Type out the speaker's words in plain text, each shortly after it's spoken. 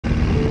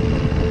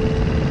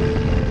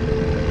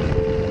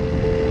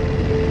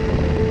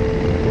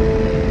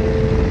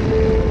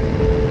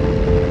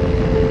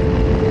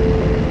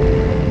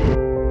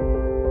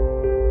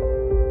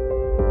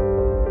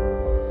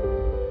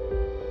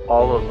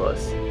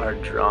are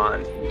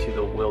drawn into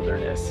the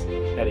wilderness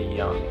at a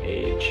young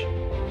age.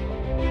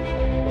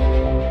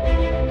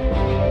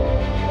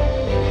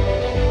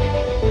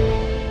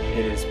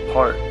 It is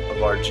part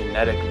of our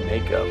genetic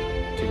makeup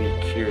to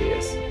be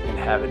curious and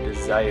have a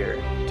desire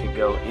to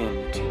go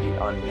into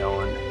the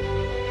unknown.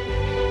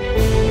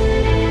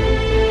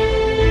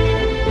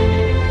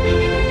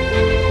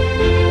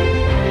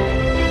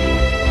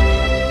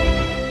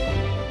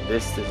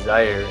 This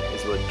desire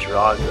is what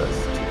draws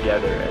us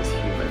together as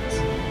humans.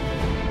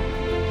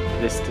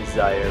 This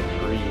desire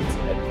breeds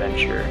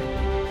adventure.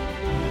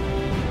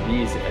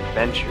 These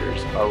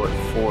adventures are what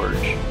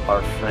forge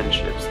our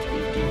friendships to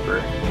be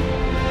deeper.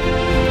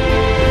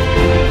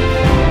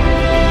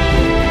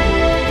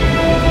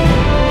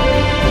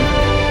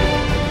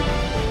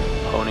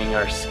 Honing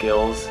our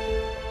skills,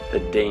 the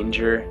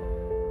danger,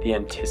 the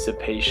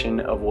anticipation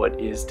of what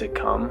is to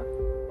come,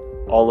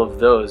 all of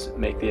those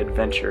make the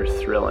adventure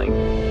thrilling.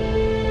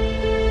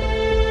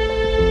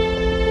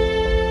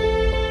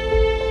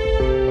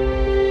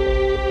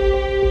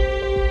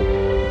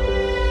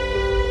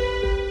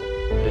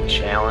 The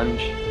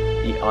challenge,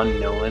 the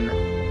unknown,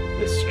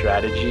 the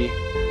strategy,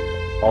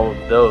 all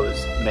of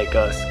those make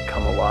us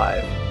come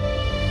alive.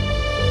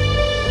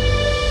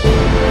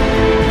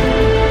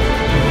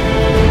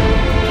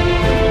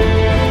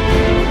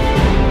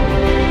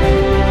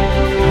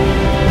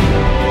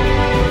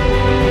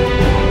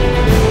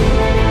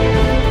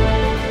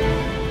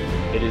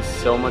 It is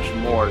so much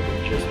more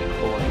than just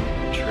pulling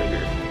the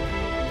trigger.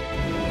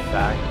 In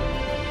fact,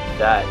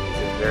 that is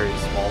a very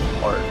small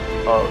part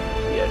of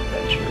the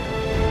adventure.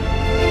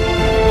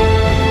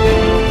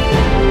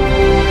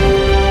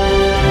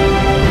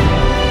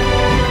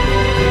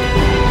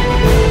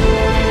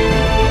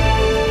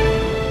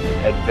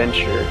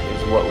 Adventure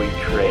is what we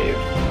crave,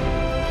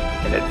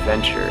 and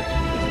adventure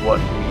is what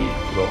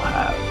we will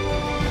have.